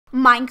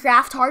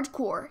Minecraft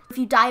Hardcore. If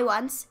you die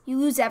once, you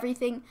lose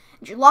everything,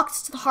 and you're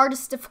locked to the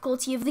hardest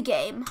difficulty of the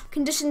game.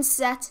 Conditions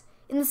set.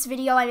 In this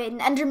video, I made an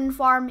Enderman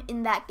farm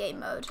in that game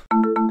mode.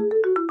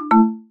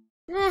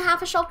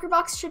 Half a shulker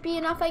box should be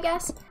enough, I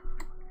guess.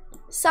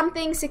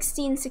 Something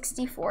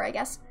 1664, I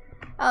guess.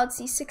 Let's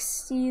see,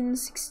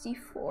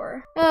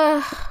 1664.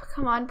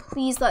 Come on,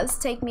 please let's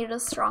take me to the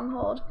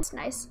stronghold. It's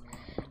nice.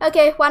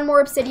 Okay, one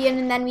more obsidian,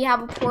 and then we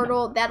have a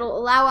portal that'll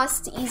allow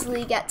us to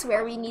easily get to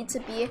where we need to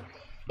be.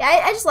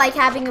 Yeah, I just like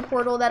having a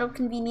portal that'll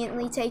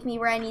conveniently take me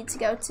where I need to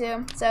go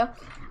to. So,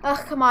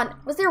 come on.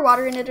 Was there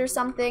water in it or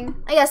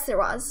something? I guess there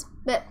was,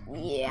 but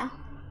yeah.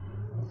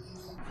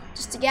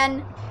 Just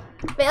again.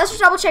 Wait, let's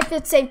just double check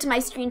that it's saved to my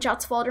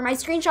screenshots folder. My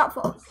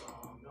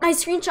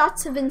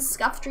screenshots have been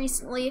scuffed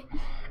recently.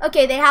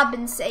 Okay, they have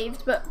been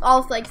saved, but all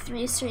of like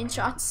 3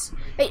 screenshots.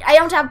 Wait, I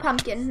don't have a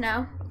pumpkin,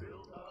 no.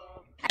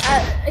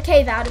 A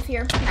cave out of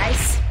here,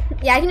 nice.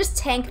 Yeah, I can just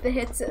tank the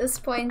hits at this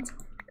point.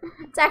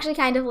 It's actually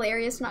kind of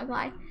hilarious, not gonna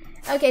lie.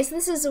 Okay, so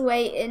this is a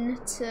way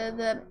into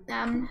the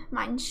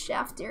mine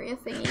shaft area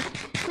thingy.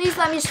 Please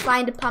let me just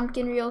find a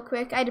pumpkin real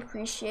quick. I'd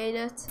appreciate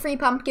it. Free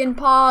pumpkin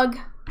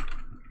pog.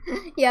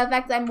 Yeah, in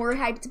fact, I'm more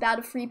hyped about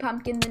a free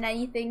pumpkin than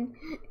anything.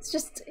 It's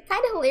just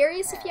kind of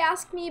hilarious if you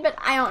ask me, but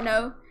I don't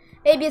know.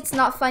 Maybe it's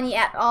not funny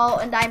at all,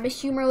 and I'm a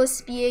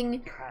humorless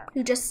being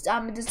who just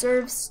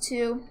deserves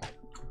to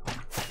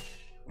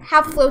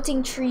have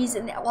floating trees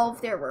in all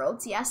of their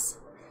worlds, yes.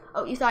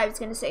 Oh, you thought I was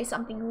going to say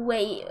something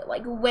way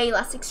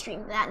less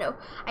extreme than that. No,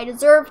 I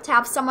deserve to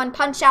have someone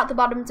punch out the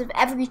bottoms of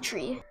every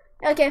tree.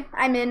 Okay,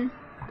 I'm in.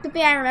 Good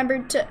thing I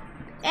remembered to...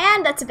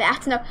 And that's a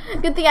bat. No,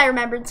 good thing I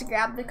remembered to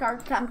grab the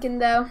carved pumpkin,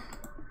 though.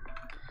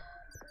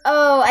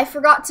 Oh, I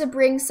forgot to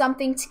bring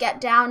something to get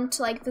down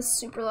to, like, the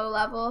super low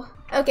level.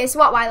 Okay, so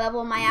what Y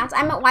level am I at?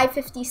 I'm at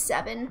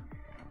Y57.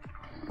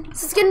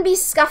 This is going to be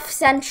Scuff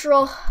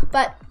Central,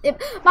 but it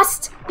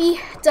must be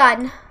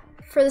done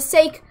for the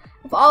sake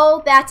of all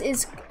that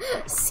is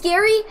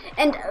scary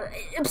and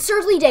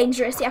absurdly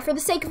dangerous. Yeah, for the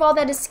sake of all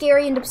that is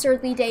scary and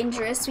absurdly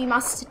dangerous, we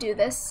must do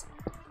this.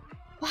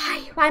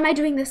 Why? Why am I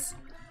doing this?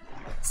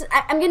 So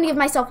I'm going to give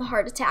myself a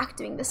heart attack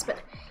doing this, but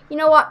you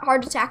know what?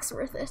 Heart attack's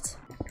worth it.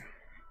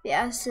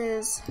 Yeah, this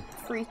is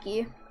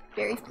freaky.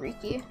 Very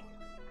freaky.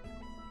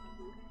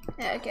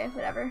 Yeah, okay,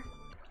 whatever.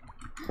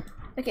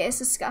 Okay,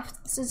 this is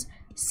scuffed. This is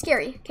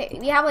scary. Okay,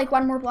 we have like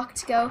one more block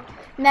to go.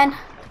 And then...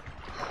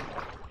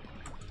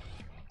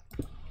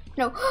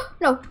 No,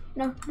 no,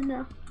 no,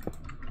 no.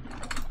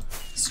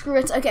 Screw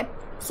it. Okay,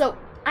 so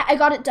I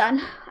got it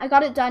done. I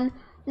got it done.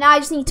 Now I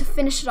just need to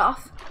finish it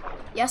off.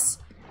 Yes.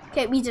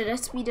 Okay, we did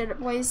it. We did it,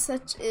 boys.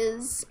 That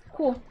is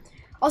cool.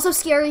 Also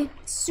scary.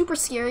 Super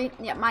scary.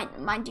 Yeah,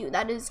 mind you,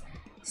 that is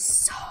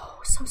so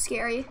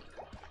scary.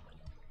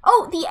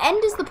 Oh, the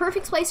end is the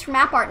perfect place for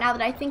map art now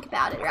that I think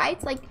about it,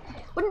 right? Like,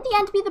 wouldn't the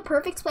end be the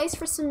perfect place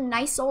for some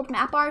nice old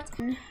map art?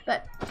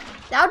 But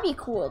that would be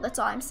cool. That's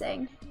all I'm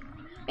saying.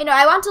 You know,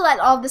 I want to let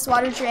all of this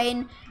water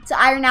drain to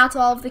iron out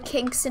all of the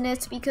kinks in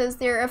it because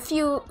there are a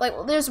few, like,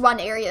 well, there's one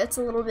area that's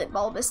a little bit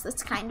bulbous.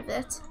 That's kind of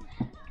it.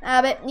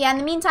 But yeah, in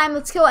the meantime,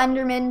 let's kill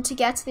Enderman to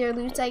get their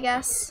loot, I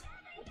guess.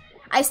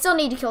 I still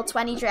need to kill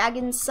 20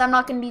 dragons, so I'm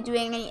not going to be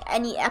doing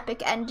any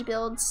epic end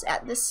builds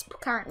at this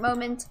current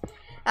moment.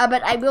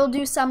 But I will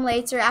do some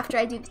later after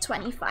I do the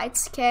 20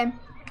 fights, okay?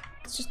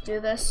 Let's just do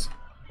this.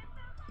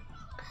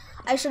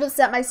 I should have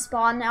set my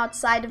spawn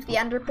outside of the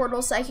Ender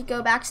portal so I could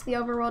go back to the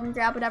overworld and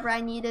grab whatever I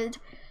needed.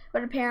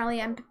 But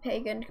apparently I'm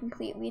pagan,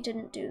 completely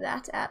didn't do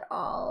that at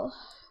all.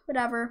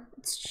 Whatever,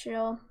 it's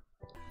chill.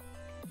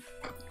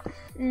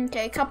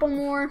 Okay, a couple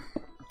more.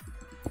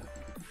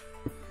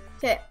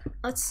 Okay,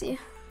 let's see.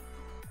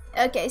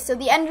 Okay, so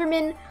the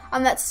Endermen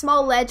on that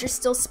small ledge are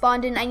still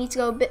spawned in. I need to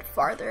go a bit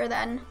farther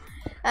then.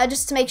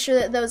 Just to make sure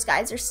that those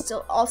guys are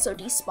still also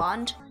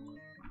despawned.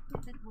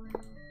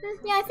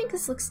 Yeah, I think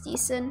this looks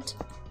decent.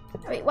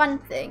 Oh, wait, one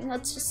thing.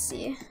 Let's just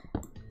see.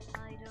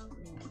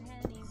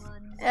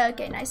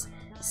 Okay, nice.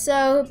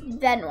 So,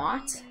 then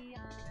what?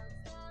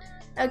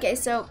 Okay,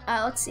 so,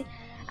 let's see.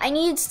 I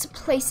need to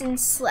place in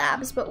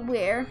slabs, but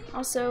where?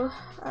 Also,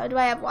 do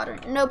I have water?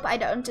 Nope, I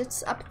don't.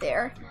 It's up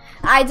there.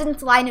 I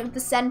didn't line it with the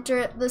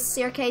center, the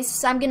staircase,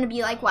 so I'm going to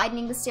be, like,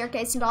 widening the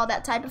staircase and all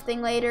that type of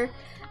thing later.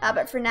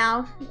 But for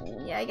now,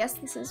 yeah, I guess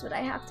this is what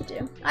I have to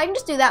do. I can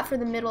just do that for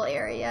the middle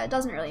area. It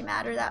doesn't really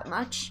matter that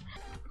much.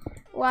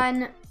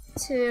 1,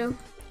 2,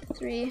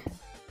 3,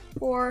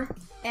 4,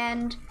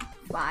 and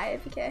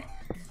 5. Okay.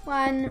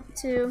 1,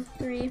 2,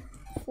 3,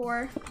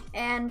 4,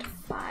 and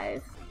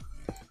 5.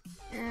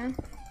 Yeah.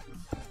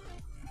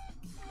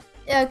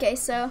 Okay,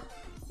 so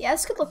yeah,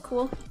 this could look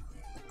cool.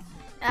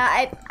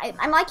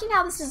 I'm liking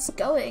how this is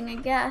going, I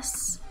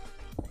guess.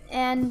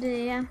 And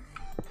yeah.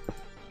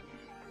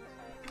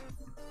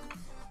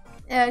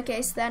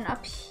 Okay, so then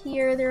up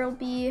here there will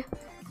be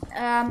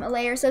a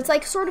layer, so it's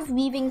like sort of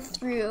weaving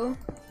through.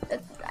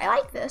 I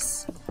like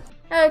this.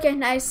 Okay,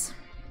 nice.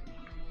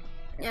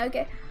 Yeah,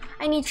 okay.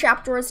 I need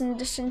trapdoors in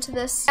addition to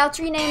this. I'll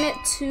rename it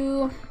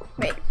to...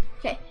 Wait,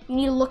 okay. You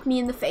need to look me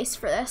in the face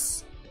for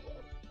this.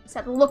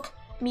 So look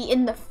me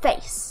in the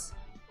face.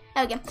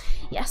 Okay,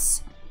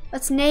 yes.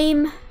 Let's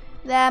name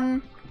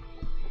them.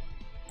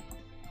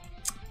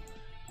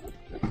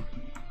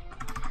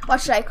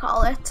 What should I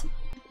call it?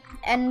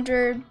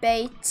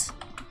 Enderbait.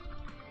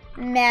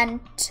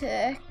 Manx.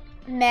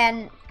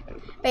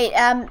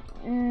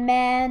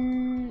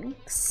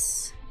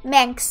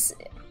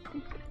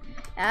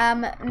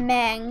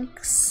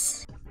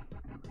 Manx.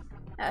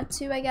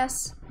 2, I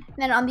guess. And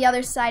then on the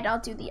other side, I'll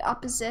do the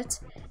opposite.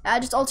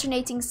 Just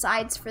alternating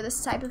sides for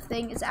this type of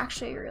thing is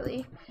actually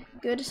really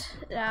good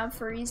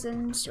for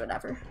reasons,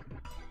 whatever.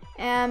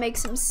 And make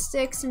some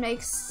sticks and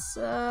make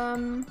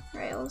some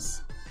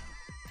rails.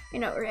 You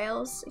know,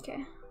 rails,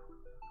 okay.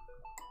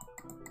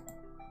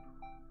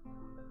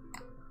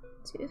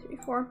 2, 3,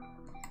 4.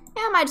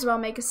 Yeah, I might as well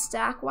make a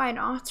stack. Why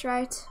not,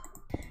 right?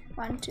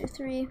 1, 2,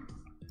 3.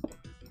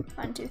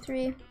 1, 2,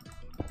 3.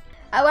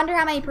 I wonder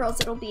how many pearls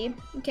it'll be.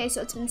 Okay,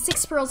 so it's been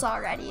 6 pearls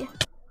already.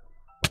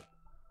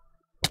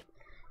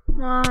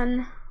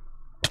 1.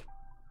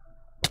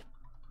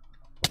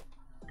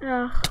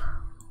 Ugh.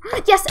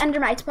 Yes,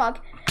 Endermite Pog.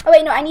 Oh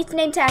wait, no, I need to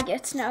name tag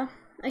it. No.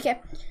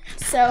 Okay,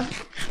 so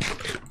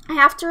I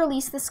have to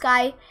release this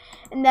guy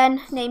and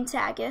then name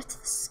tag it.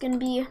 This is gonna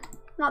be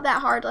not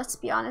that hard, let's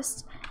be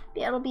honest.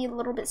 But it'll be a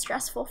little bit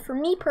stressful for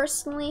me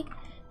personally.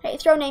 Okay,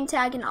 throw name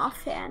tag in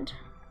offhand.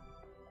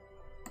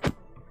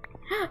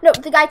 No,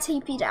 the guy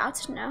TP'd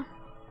out. No.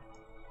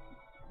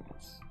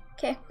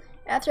 Okay,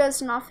 throw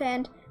this in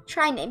offhand.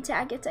 Try name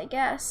tag it, I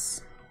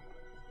guess.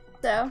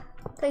 So,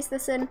 place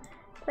this in.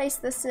 Place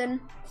this in.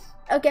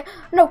 Okay,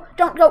 no,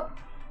 don't go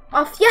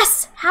off.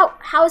 Yes!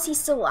 How is he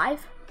still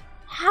alive?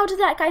 How did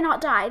that guy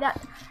not die?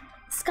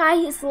 This guy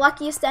is the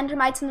luckiest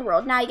Endermites in the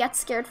world. Now he gets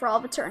scared for all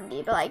of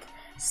eternity, but like,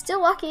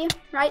 still lucky,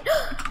 right?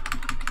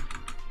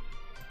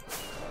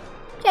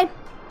 Okay.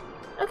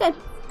 Okay.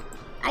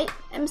 I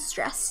am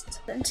stressed.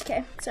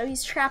 Okay, so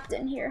he's trapped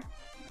in here.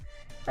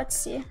 Let's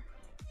see.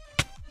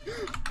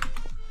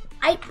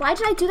 Why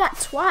did I do that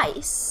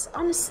twice?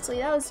 Honestly,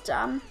 that was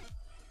dumb.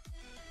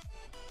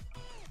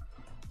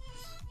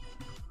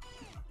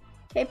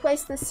 Okay,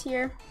 place this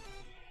here.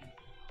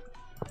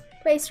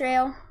 Place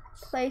rail.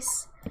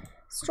 Place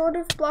sort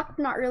of block,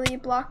 not really a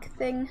block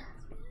thing.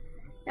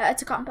 Yeah,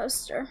 it's a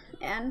composter.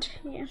 And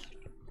yeah.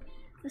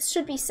 This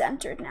should be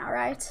centered now,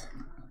 right?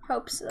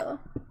 Hope so.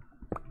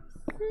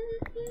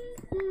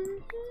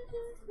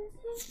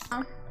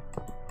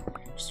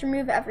 Just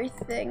remove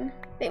everything.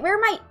 Wait, where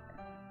are my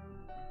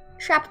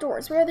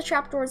trapdoors? Where are the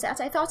trapdoors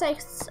at? I thought I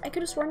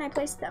could have sworn I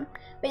placed them.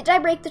 Wait, did I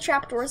break the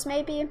trapdoors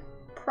maybe?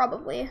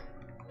 Probably.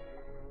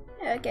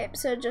 Okay,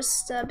 so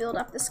just build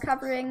up this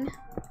covering.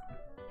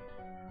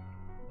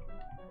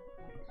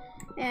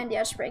 And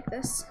yeah, just break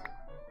this.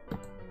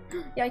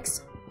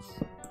 Yikes.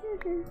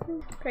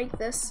 Break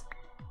this.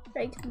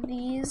 Break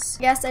these.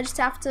 Yes, I just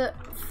have to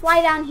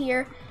fly down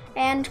here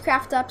and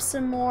craft up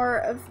some more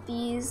of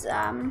these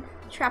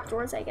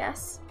trapdoors, I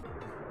guess.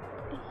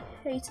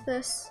 I hate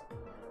this.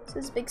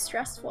 This is big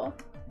stressful.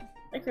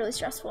 Like really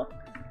stressful.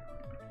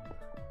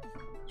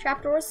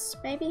 Trapdoors,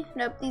 maybe?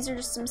 Nope, these are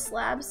just some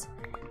slabs.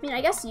 I mean,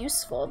 I guess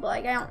useful, but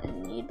like I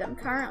don't need them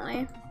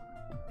currently.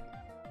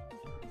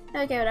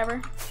 Okay,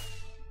 whatever.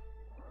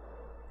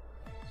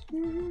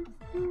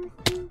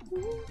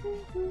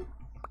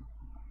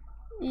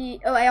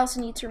 Oh, I also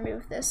need to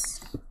remove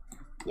this.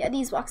 Yeah,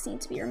 these blocks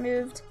need to be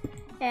removed.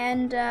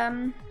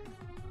 And,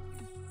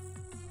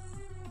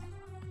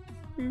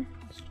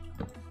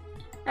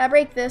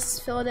 break this,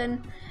 fill it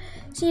in.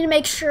 Just need to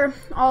make sure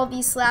all of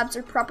these slabs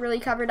are properly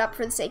covered up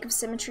for the sake of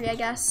symmetry, I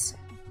guess.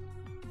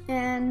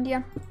 And,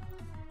 yeah.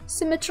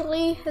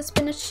 Symmetry has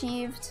been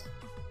achieved.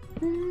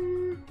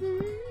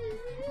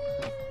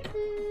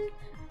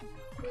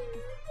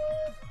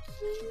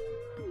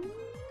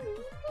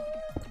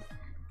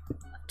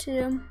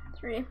 2,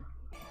 3.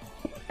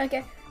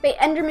 Okay. Wait,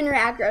 Endermen are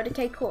aggroed.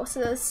 Okay, cool.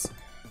 So this.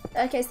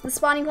 Okay, so the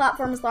spawning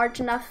platform is large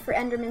enough for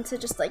Endermen to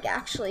just like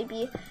actually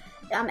be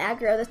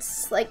aggro.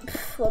 That's like,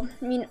 well,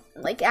 I mean,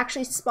 like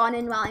actually spawn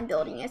in while I'm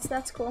building it. So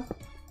that's cool.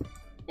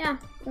 Yeah.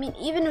 I mean,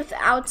 even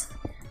without,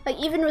 like,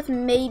 even with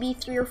maybe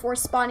 3 or 4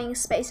 spawning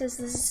spaces,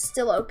 this is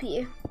still OP.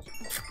 Yeah,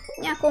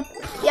 cool.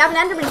 We have an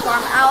Enderman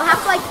farm. I'll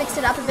have to like fix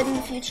it up a bit in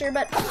the future,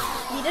 but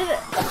we did it.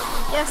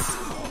 Yes.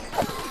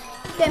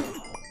 Okay.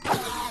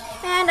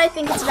 And I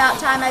think it's about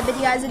time I bid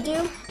you guys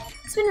adieu.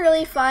 It's been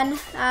really fun.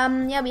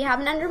 Yeah, we have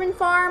an Enderman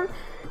farm.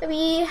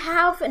 We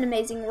have an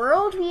amazing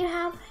world. We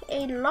have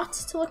a lot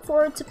to look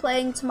forward to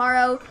playing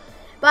tomorrow.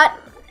 But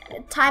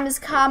time has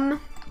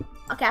come.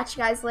 I'll catch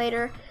you guys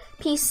later.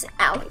 Peace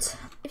out.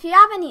 If you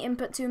have any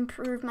input to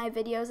improve my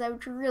videos, I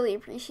would really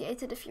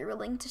appreciate it if you're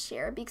willing to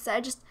share, because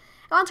I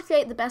want to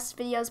create the best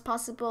videos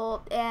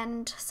possible,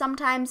 and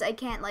sometimes I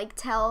can't like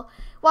tell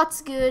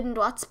what's good and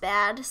what's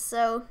bad.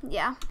 So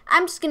yeah,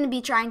 I'm just going to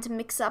be trying to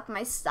mix up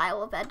my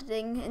style of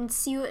editing and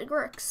see what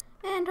works.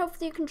 And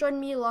hopefully you can join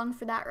me along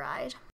for that ride.